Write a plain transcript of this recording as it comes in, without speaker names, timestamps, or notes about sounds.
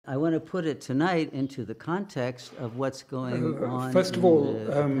I want to put it tonight into the context of what's going on first of in all, the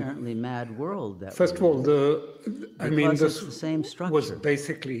apparently mad world that first of all, this the same structure. Was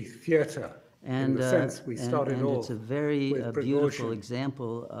basically theater. And, in the sense we started and off it's a very with beautiful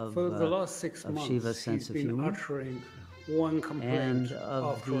example of, for the last 6 months, Shiva's sense of humor. Uttering one complaint and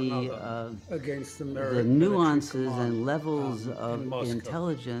of after the, another against the nuances and levels of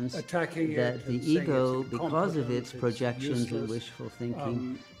intelligence that the ego, because of its projections and wishful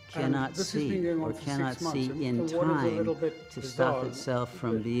thinking, cannot see or cannot see in time to stop itself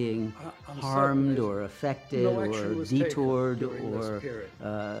from being harmed or affected or detoured or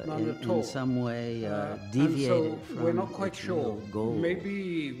in some way deviated from its real goal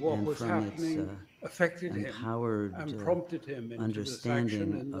maybe what and was from happening its affected empowered him and prompted him into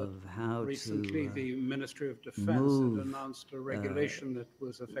understanding of how recently to the Ministry of Defense move had announced a regulation that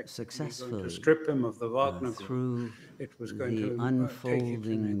was effectively successfully going to strip him of the Wagner Group. through It was going the to unfolding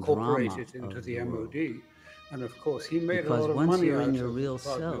take it and incorporate drama it into of the the world. MOD. And of course, he made Because a lot of once money you're out in your of real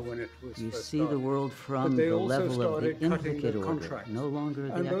Wagner self, when it was you first see the started. world But from they the also level of the started cutting implicate the order, contracts. no longer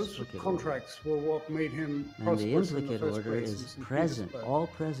the And those explicate contracts order. were what made him And the prosperous in the implicate first order place in is St. present, Petersburg, all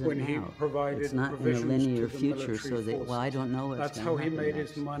present when he now. provided It's not in a provisions linear to the future, military so that, well, I forces. don't know what's That's going how to he happen made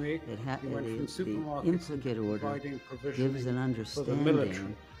next. his money. He went from The supermarkets implicate into order providing gives provisioning an for the military.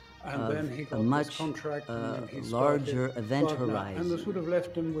 understanding And then he of got a much this contract, and then he larger started event Wagner, horizon, and this would have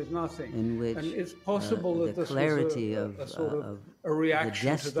left him with nothing. in which and it's possible that the this clarity was a sort of a the reaction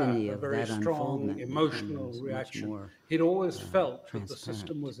destiny to that, a of very that strong unfoldment emotional becomes much reaction. more He'd always felt that the transparent.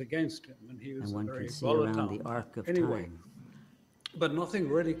 system was against him, and he was and a one very can see volatile around the man. arc of Anyway, time. but nothing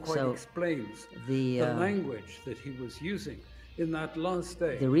really quite So, explains the language that he was using in that last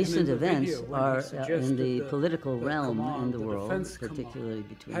day. The recent events video, when he are in suggested the that political the realm command, in the the world, defense command, particularly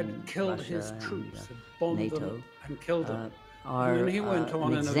between had killed Russia his and troops, had bombed NATO, them and killed them. are and then he went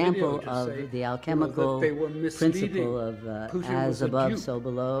on an in a example video to of say, the alchemical that they were misleading principle of Putin as was a above, dupe, so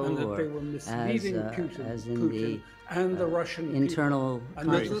below, and that or they were misleading as in Putin the and the Russian internal people. And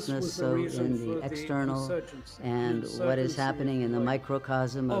that this consciousness, was the so reason in for the external, insurgency. and The what is insurgency, happening in the like,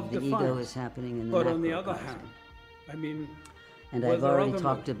 microcosm of the ego defiance. is happening in the But macrocosm. on the other hand, I mean, And were I've there already other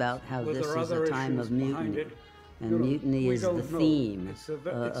talked motives? about how Were this there is a other time issues of behind mutiny. it? And mutiny we is don't the know. theme It's of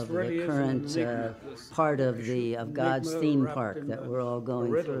really the is an current enigma, this part of issue. God's Enigma theme wrapped park in that a- we're all a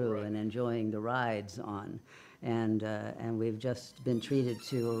going riddle, through right? and enjoying the rides on. And we've just been treated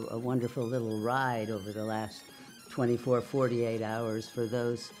to a wonderful little ride over the last 24, 48 hours for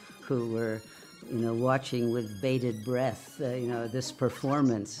those who were watching with bated breath, this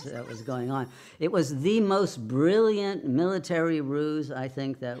performance that was going on. It was the most brilliant military ruse, I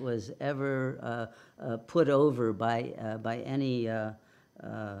think, that was ever put over by any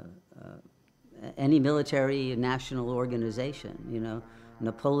military national organization.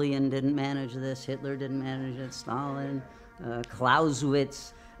 Napoleon didn't manage this, Hitler didn't manage it, Stalin,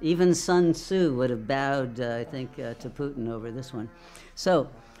 Clausewitz, even Sun Tzu would have bowed, I think, to Putin over this one. So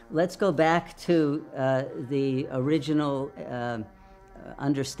let's go back to the original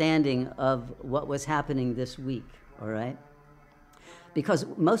understanding of what was happening this week, all right? Because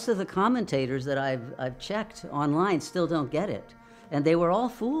most of the commentators that I've checked online still don't get it. And they were all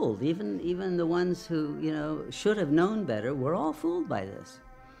fooled, even the ones who, should have known better, were all fooled by this.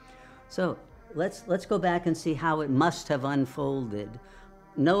 So let's go back and see how it must have unfolded,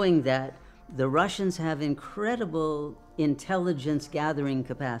 knowing that the Russians have incredible intelligence gathering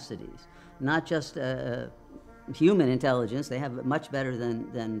capacities, not just human intelligence. They have it much better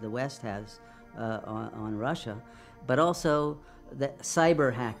than the West has on Russia, but also the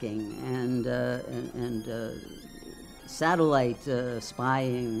cyber hacking and satellite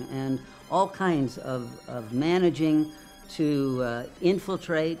spying and all kinds of managing to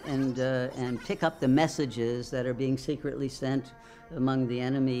infiltrate and pick up the messages that are being secretly sent among the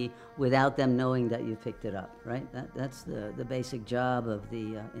enemy without them knowing that you picked it up, right? That's the basic job of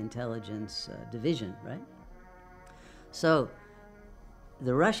the intelligence division, right? So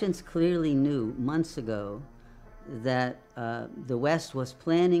the Russians clearly knew months ago that the West was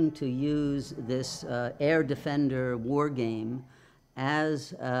planning to use this air defender war game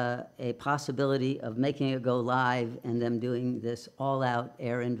as a possibility of making it go live and them doing this all-out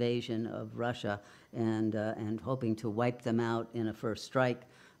air invasion of Russia and hoping to wipe them out in a first strike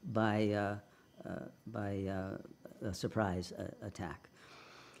by a surprise attack.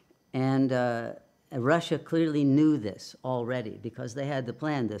 And Russia clearly knew this already because they had to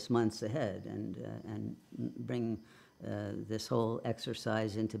plan this months ahead and bring this whole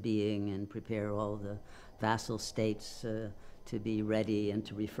exercise into being and prepare all the vassal states to be ready and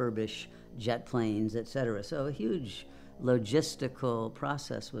to refurbish jet planes, etc. So a huge logistical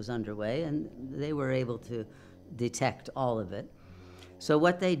process was underway, and they were able to detect all of it. So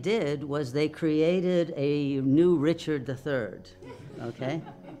what they did was they created a new Richard III, okay,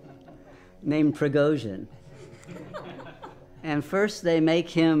 named Prigozhin. And first they make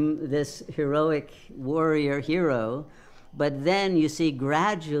him this heroic warrior hero, but then you see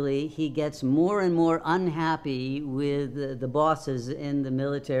gradually he gets more and more unhappy with the bosses in the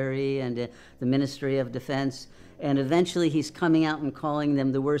military and the Ministry of Defense, and eventually he's coming out and calling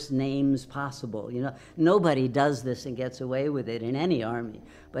them the worst names possible. You know, nobody does this and gets away with it in any army,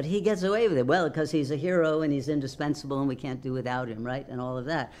 but he gets away with it, well, because he's a hero and he's indispensable and we can't do without him, right, and all of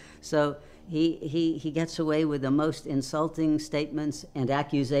that. So he gets away with the most insulting statements and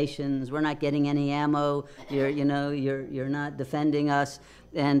accusations. We're not getting any ammo. You're not defending us.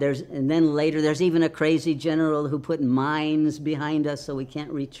 And then later there's even a crazy general who put mines behind us so we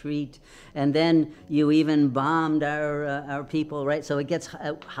can't retreat. And then you even bombed our people, right? So it gets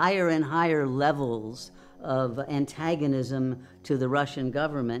higher and higher levels of antagonism to the Russian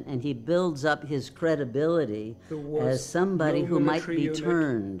government, and he builds up his credibility as somebody who might be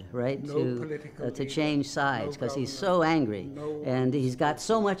turned, right, to change sides, because he's so angry, and he's got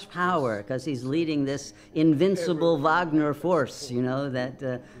so much power because he's leading this invincible Wagner force, you know,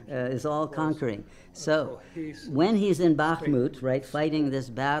 that is all conquering. So when he's in Bakhmut, right, fighting this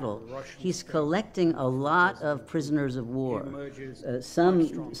battle, he's collecting a lot of prisoners of war.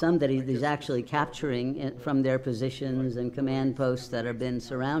 Some that he's actually capturing from their positions and command posts that have been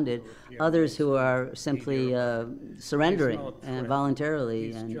surrounded. Others who are simply surrendering and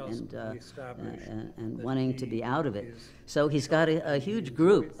voluntarily and wanting to be out of it. So he's got a huge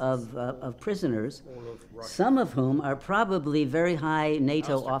group of prisoners, some of whom are probably very high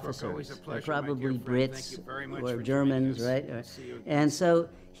NATO officers, or probably Brits or Germans, right? And so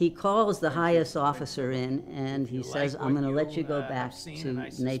he calls the highest officer in and he says, I'm going to let you go back to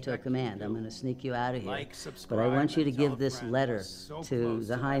NATO command. I'm going to sneak you out of here. But I want you to give this letter to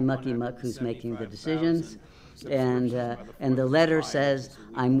the high mucky muck who's making the decisions. And the letter says,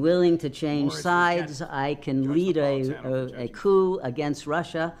 I'm willing to change sides. I can lead a coup against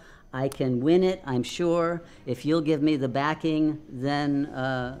Russia. I can win it, I'm sure. If you'll give me the backing, then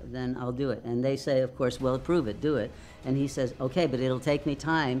I'll do it. And they say, of course, well, prove it, do it. And he says, okay, but it'll take me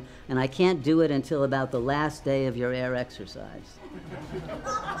time, and I can't do it until about the last day of your air exercise.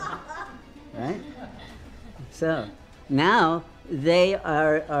 Right? So now they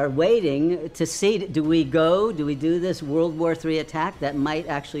are waiting to see, do we do this World War III attack that might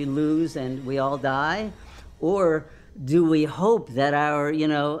actually lose and we all die? Or do we hope that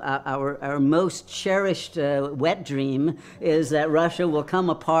our most cherished wet dream is that Russia will come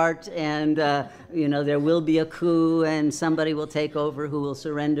apart and there will be a coup and somebody will take over who will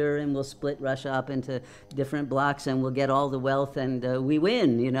surrender and we'll split Russia up into different blocks and we'll get all the wealth and we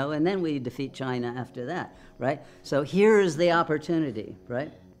win, and then we defeat China after that, right? So here is the opportunity,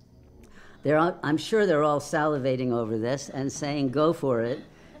 right? I'm sure they're all salivating over this and saying, go for it.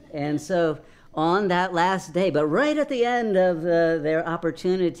 And so on that last day, but right at the end of their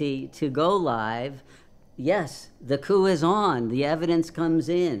opportunity to go live, yes, the coup is on. The evidence comes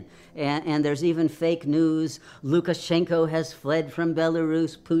in. And there's even fake news. Lukashenko has fled from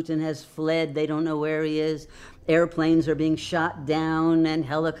Belarus. Putin has fled. They don't know where he is. Airplanes are being shot down and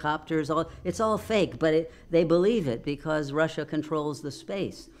helicopters. It's all fake, but they believe it because Russia controls the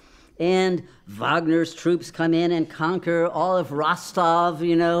space. And Wagner's troops come in and conquer all of Rostov,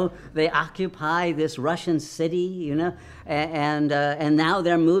 They occupy this Russian city, and now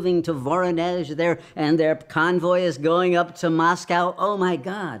they're moving to Voronezh, and their convoy is going up to Moscow. Oh, my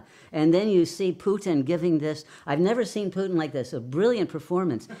God. And then you see Putin giving this, I've never seen Putin like this, a brilliant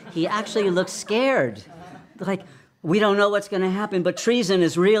performance. He actually looks scared, like, we don't know what's going to happen, but treason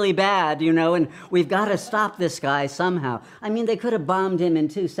is really bad, and we've got to stop this guy somehow. I mean, they could have bombed him in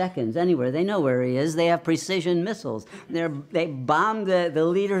 2 seconds anywhere. They know where he is. They have precision missiles. They bombed the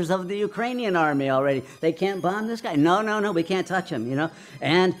leaders of the Ukrainian army already. They can't bomb this guy. No, we can't touch him,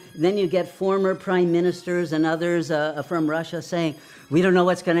 And then you get former prime ministers and others from Russia saying, we don't know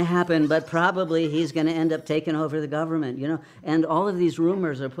what's going to happen, but probably he's going to end up taking over the government, And all of these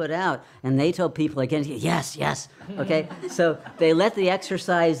rumors are put out, and NATO people again, yes, okay? So they let the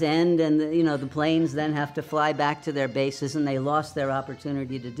exercise end, and the planes then have to fly back to their bases, and they lost their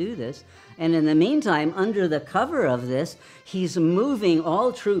opportunity to do this. And in the meantime, under the cover of this, he's moving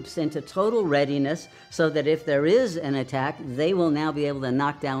all troops into total readiness so that if there is an attack, they will now be able to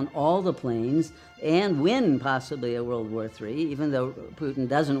knock down all the planes and win possibly a World War III, even though Putin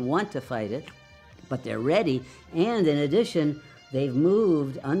doesn't want to fight it, but they're ready. And in addition, they've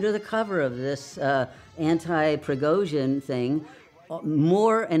moved under the cover of this anti-Prigozhin thing,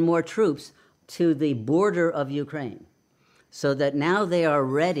 more and more troops to the border of Ukraine, so that now they are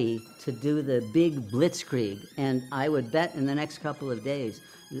ready to do the big blitzkrieg. And I would bet in the next couple of days,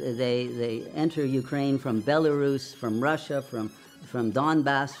 they enter Ukraine from Belarus, from Russia, from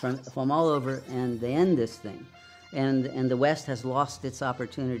Donbass, from all over, and they end this thing. And the West has lost its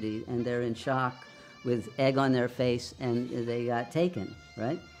opportunity, and they're in shock with egg on their face, and they got taken,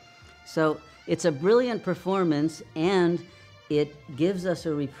 right? So it's a brilliant performance, and it gives us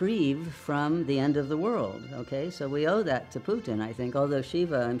a reprieve from the end of the world, okay? So we owe that to Putin, I think, although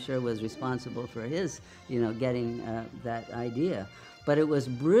Shiva, I'm sure, was responsible for his, getting that idea. But it was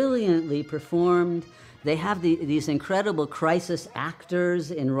brilliantly performed. They have these incredible crisis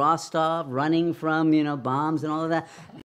actors in Rostov running from, bombs and all of that.